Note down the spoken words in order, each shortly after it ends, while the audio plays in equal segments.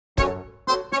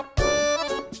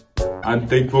I'm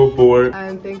thankful for.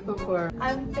 I'm thankful for.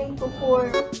 I'm thankful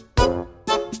for.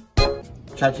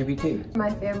 ChatGPT.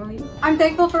 My family. I'm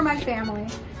thankful for my family.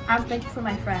 I'm thankful for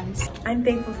my friends. I'm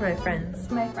thankful for my friends.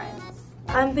 My friends.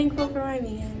 I'm thankful for my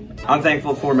man. I'm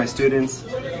thankful for my students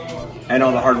and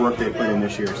all the hard work they put in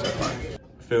this year so far.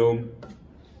 Film.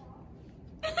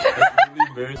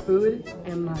 Food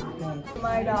and my bed.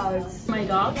 My dogs. My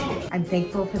dog. I'm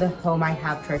thankful for the home I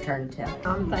have to return to.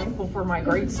 I'm thankful for my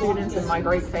great students and my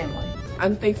great family.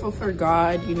 I'm thankful for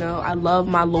God, you know. I love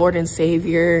my Lord and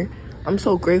Savior. I'm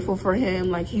so grateful for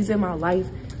him. Like, he's in my life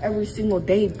every single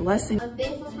day, blessing. I'm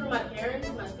thankful for my parents,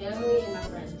 my family, and my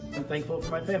friends. I'm thankful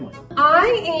for my family. I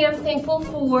am thankful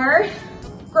for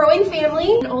growing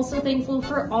family and also thankful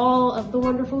for all of the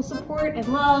wonderful support and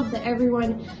love that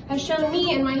everyone has shown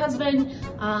me and my husband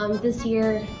this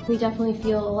year. We definitely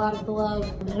feel a lot of the love,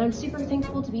 and I'm super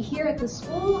thankful to be here at this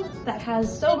school that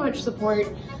has so much support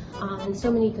and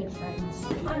so many good friends.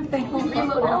 I'm thankful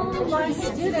for all my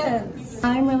students.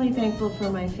 I'm really thankful for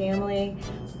my family,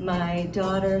 my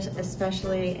daughters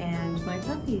especially, and my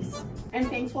puppies. I'm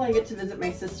thankful I get to visit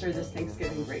my sister this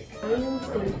Thanksgiving break. I'm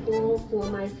thankful for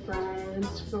my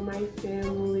friends, for my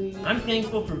family. I'm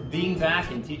thankful for being back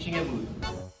and teaching at Wootton.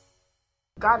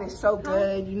 God is so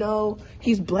good, you know.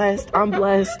 He's blessed. I'm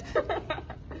blessed.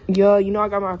 Yo, you know, I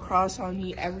got my cross on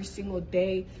me every single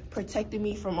day, protecting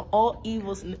me from all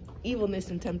evilness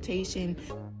and temptation.